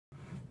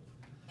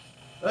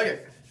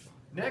Okay,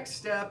 next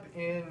step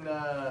in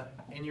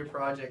your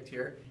project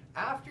here,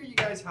 after you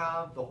guys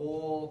have the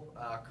whole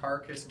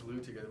carcass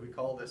glued together, we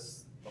call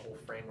this, the whole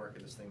framework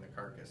of this thing, the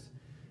carcass.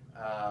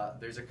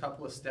 There's a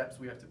couple of steps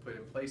we have to put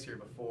in place here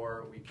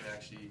before we can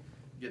actually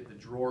get the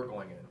drawer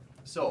going in.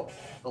 So,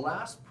 the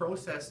last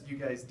process you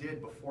guys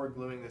did before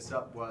gluing this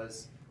up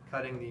was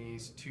cutting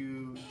these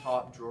two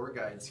top drawer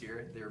guides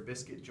here. They're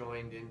biscuit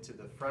joined into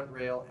the front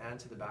rail and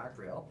to the back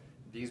rail.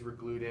 These were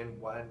glued in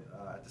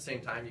at the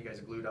same time you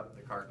guys glued up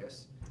the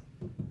carcass.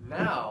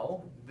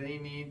 Now we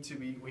need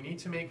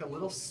to make a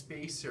little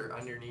spacer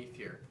underneath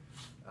here.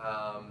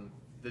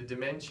 The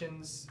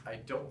dimensions I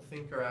don't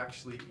think are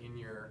actually in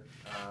your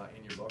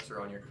books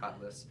or on your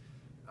cut list,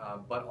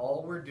 but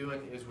all we're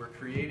doing is we're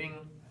creating.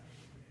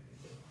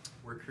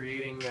 I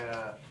don't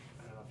know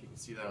if you can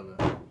see that on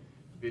the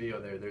video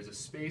there. There's a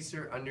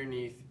spacer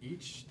underneath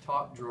each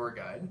top drawer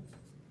guide.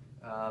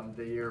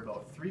 They are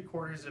about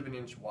 3/4 of an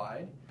inch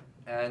wide,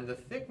 and the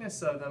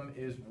thickness of them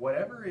is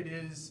whatever it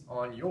is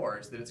on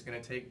yours that it's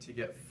going to take to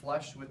get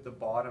flush with the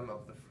bottom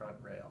of the front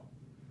rail.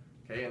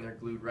 Okay, and they're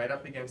glued right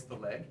up against the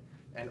leg.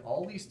 And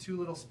all these two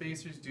little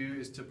spacers do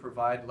is to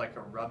provide like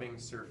a rubbing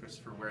surface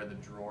for where the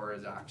drawer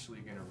is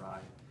actually going to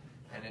ride.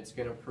 And it's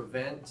going to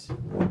prevent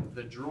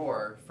the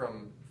drawer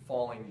from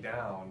falling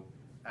down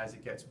as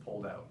it gets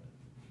pulled out.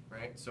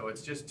 Right? So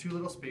it's just two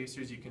little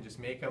spacers. You can just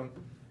make them,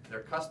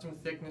 they're custom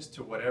thickness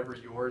to whatever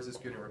yours is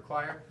going to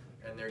require,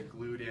 and they're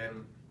glued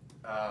in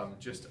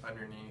just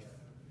underneath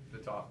the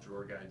top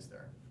drawer guides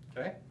there.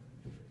 Okay?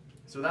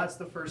 So that's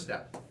the first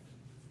step.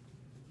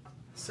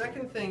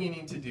 Second thing you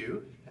need to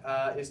do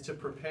is to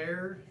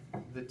prepare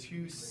the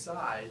two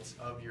sides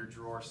of your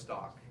drawer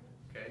stock.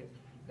 Okay?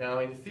 Now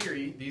in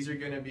theory, these are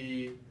going to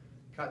be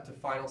cut to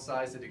final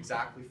size at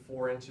exactly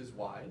 4 inches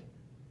wide.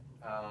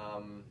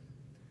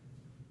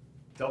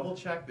 Double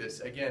check this.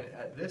 Again,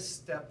 at this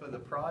step of the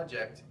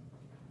project,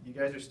 you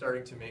guys are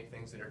starting to make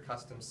things that are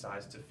custom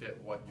sized to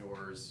fit what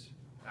yours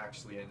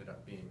actually ended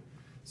up being.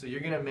 So you're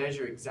going to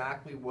measure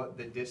exactly what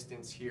the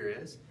distance here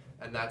is,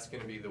 and that's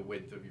going to be the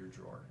width of your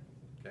drawer.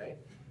 Okay?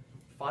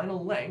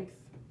 Final length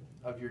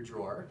of your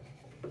drawer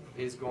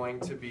is going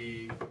to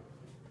be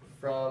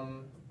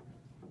from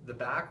the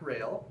back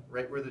rail,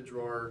 right where the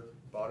drawer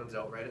bottoms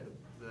out, right at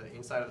the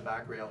inside of the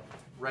back rail,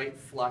 right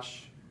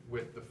flush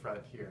with the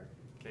front here.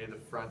 Okay, the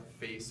front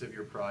face of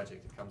your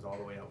project, it comes all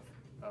the way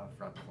out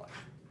front flush.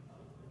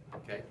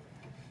 Okay,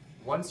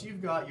 once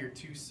you've got your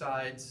two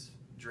sides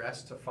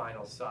dressed to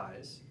final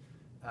size,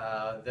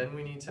 then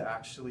we need to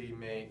actually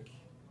make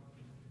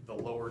the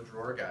lower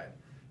drawer guide.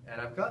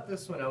 And I've got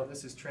this one out.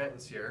 This is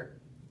Trenton's here.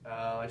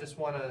 I just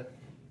want to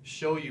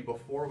show you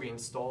before we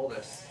install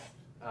this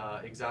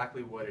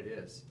exactly what it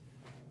is.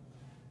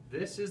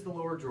 This is the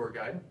lower drawer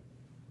guide.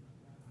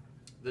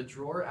 The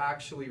drawer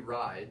actually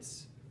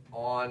rides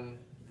on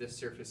this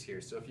surface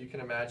here. So if you can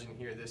imagine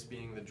here, this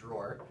being the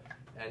drawer,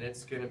 and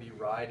it's going to be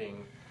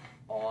riding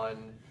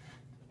on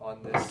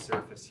this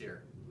surface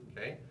here.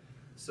 Okay.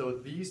 So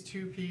these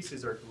two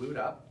pieces are glued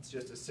up. It's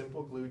just a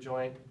simple glue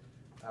joint,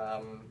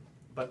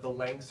 but the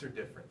lengths are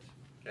different.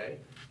 Okay.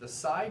 The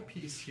side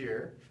piece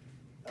here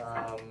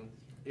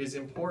is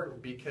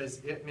important because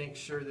it makes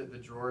sure that the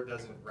drawer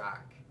doesn't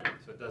rack,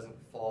 so it doesn't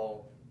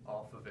fall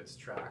off of its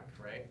track.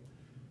 Right.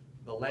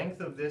 The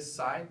length of this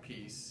side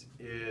piece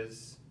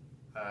is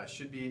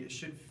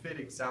should fit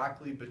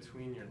exactly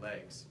between your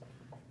legs.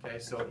 Okay,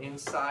 so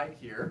inside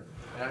here,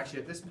 and actually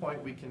at this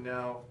point we can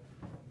now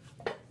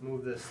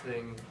move this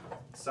thing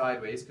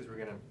sideways because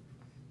we're going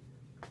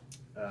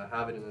to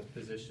have it in this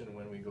position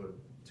when we go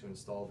to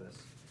install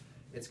this.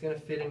 It's going to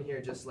fit in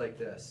here just like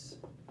this.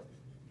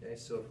 Okay,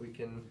 so if we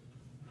can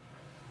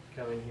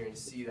come in here and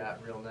see that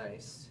real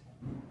nice,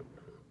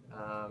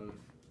 you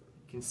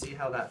can see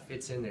how that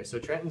fits in there. So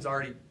Trenton's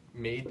already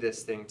made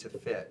this thing to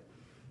fit.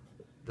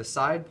 The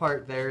side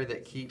part there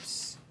that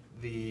keeps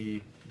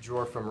the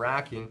drawer from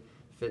racking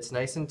fits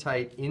nice and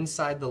tight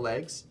inside the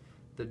legs.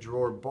 The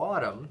drawer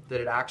bottom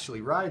that it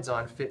actually rides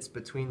on fits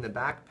between the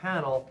back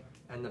panel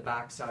and the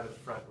back side of the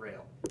front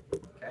rail.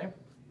 Okay?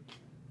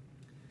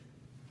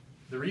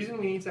 The reason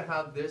we need to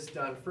have this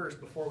done first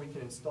before we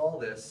can install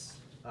this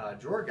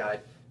drawer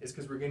guide is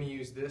because we're going to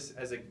use this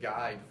as a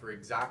guide for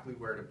exactly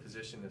where to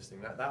position this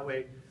thing. That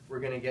way we're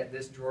going to get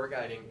this drawer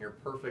guide in here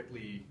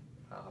perfectly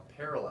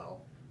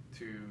parallel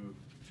to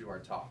our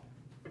top.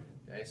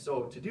 Okay,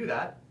 so to do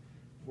that,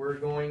 we're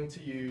going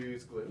to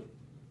use glue,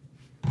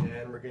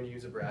 and we're going to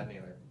use a brad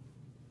nailer.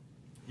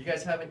 You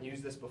guys haven't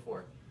used this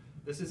before.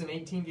 This is an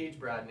 18 gauge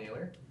brad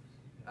nailer.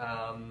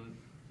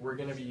 We're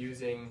going to be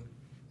using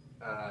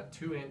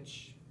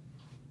 2-inch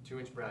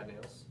brad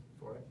nails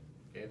for it.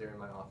 Okay, they're in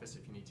my office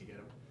if you need to get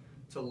them.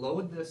 To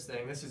load this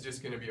thing, this is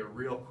just going to be a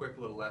real quick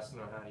little lesson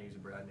on how to use a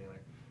brad nailer.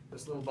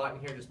 This little button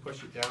here, just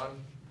push it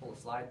down, pull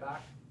the slide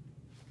back.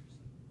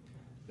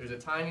 There's a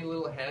tiny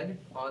little head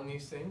on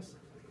these things.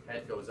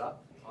 Head goes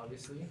up,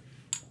 obviously.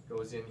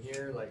 Goes in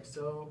here like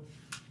so,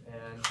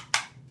 and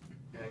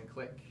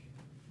click.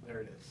 There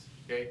it is.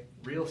 Okay,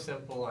 real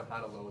simple on how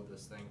to load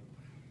this thing.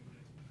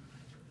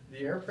 The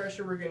air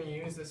pressure we're going to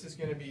use, this is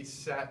going to be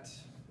set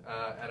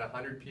at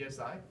 100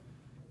 psi,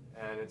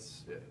 and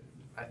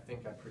I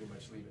think I pretty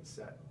much leave it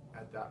set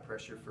at that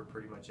pressure for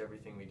pretty much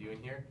everything we do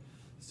in here.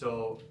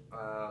 So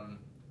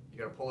you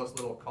got to pull this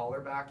little collar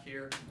back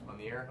here on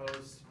the air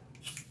hose,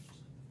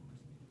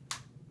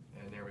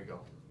 and there we go.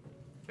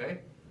 Okay,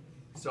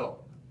 so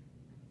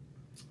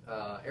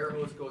air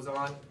hose goes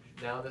on.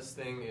 Now this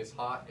thing is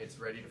hot, it's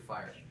ready to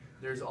fire.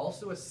 There's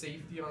also a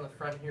safety on the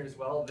front here as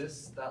well.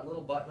 That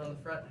little button on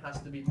the front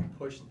has to be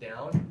pushed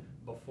down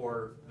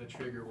before the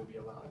trigger will be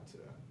allowed to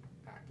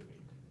activate.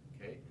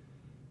 Okay.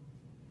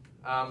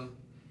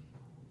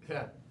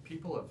 Yeah,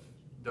 people have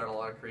done a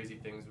lot of crazy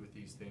things with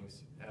these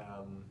things.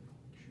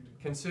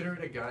 Consider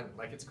it a gun,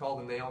 like it's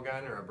called a nail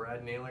gun or a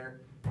brad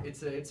nailer.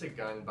 It's a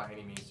gun by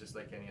any means, just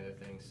like any other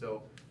thing.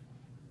 So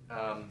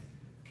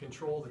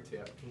control the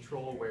tip,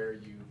 control where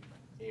you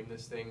aim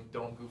this thing.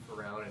 Don't goof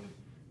around and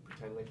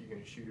pretend like you're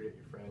going to shoot it at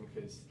your friend,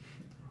 because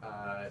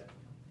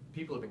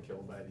people have been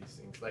killed by these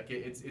things. Like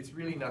it's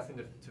really nothing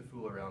to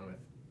fool around with.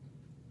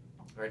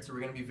 All right, so we're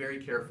going to be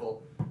very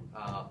careful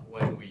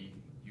when we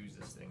use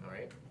this thing. All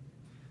right.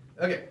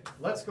 Okay,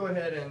 let's go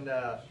ahead and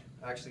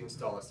actually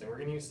install this thing. We're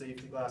going to use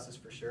safety glasses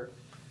for sure.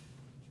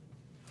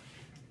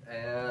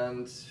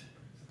 And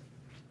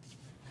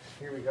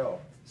here we go.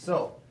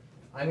 So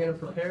I'm going to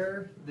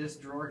prepare this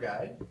drawer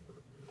guide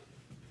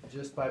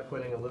just by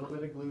putting a little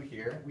bit of glue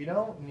here. We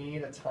don't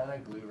need a ton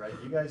of glue, right?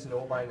 You guys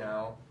know by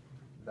now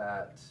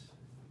that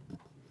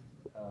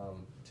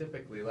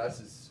typically less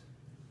is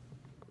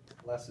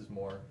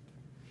more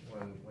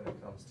when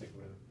it comes to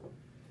glue.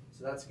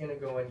 So that's going to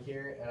go in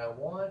here, and I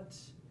want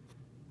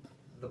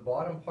the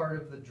bottom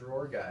part of the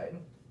drawer guide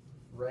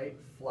right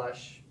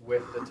flush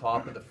with the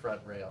top of the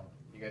front rail.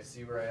 You guys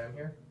see where I am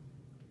here?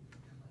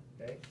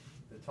 Okay.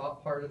 The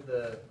top part of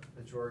the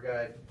drawer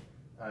guide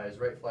is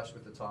right flush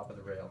with the top of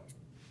the rail.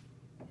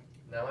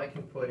 Now I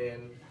can put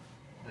in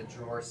the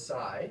drawer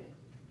side,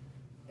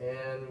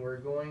 and we're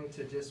going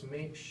to just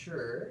make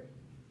sure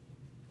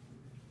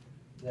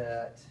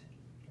that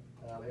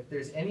if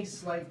there's any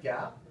slight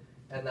gap,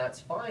 and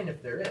that's fine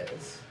if there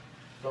is,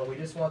 but we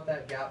just want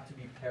that gap to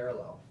be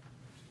parallel.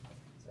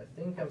 So I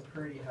think I'm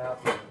pretty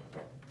happy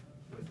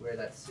with where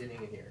that's sitting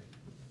in here.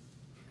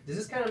 Does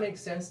this kind of make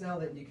sense now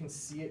that you can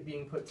see it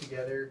being put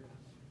together,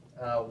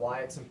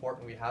 why it's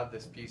important we have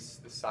this piece,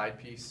 the side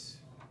piece,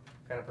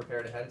 kind of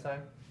prepared ahead of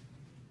time?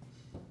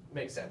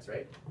 Makes sense,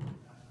 right?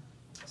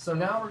 So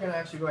now we're going to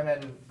actually go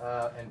ahead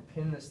and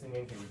pin this thing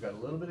in here. We've got a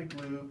little bit of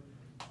glue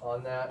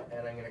on that,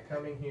 and I'm going to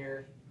come in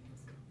here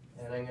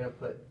and I'm going to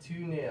put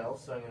 2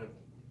 nails. So I'm going to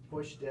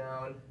push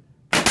down,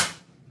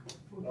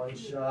 1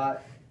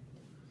 shot,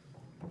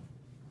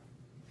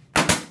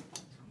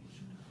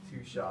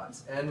 2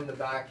 shots, and in the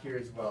back here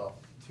as well,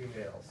 2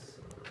 nails.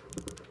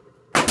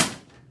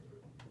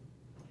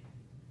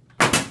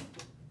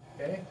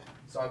 Okay,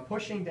 so I'm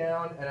pushing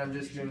down and I'm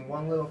just doing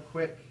 1 little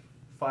quick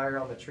fire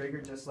on the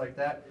trigger just like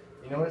that.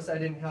 You notice I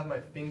didn't have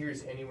my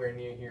fingers anywhere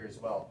near here as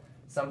well.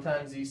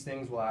 Sometimes these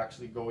things will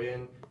actually go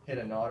in, hit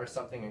a knot or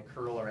something, and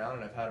curl around,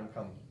 and I've had them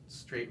come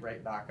straight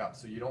right back up.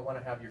 So you don't want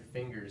to have your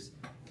fingers,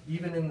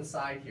 even in the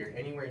side here,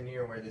 anywhere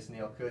near where this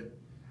nail could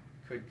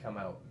come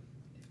out.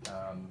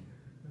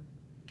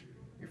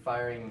 You're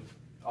firing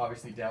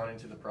obviously down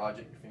into the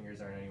project, your fingers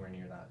aren't anywhere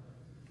near that.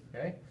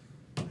 Okay,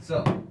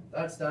 so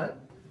that's done.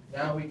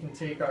 Now we can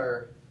take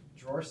our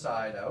drawer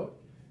side out,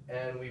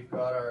 and we've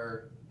got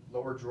our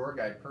lower drawer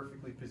guide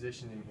perfectly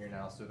positioned in here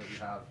now so that we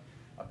have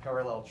a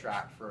parallel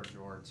track for our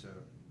drawer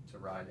to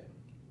ride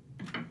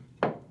in.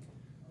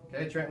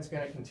 Okay, Trenton's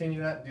going to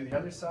continue that and do the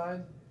other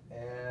side,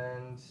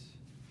 and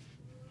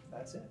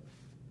that's it.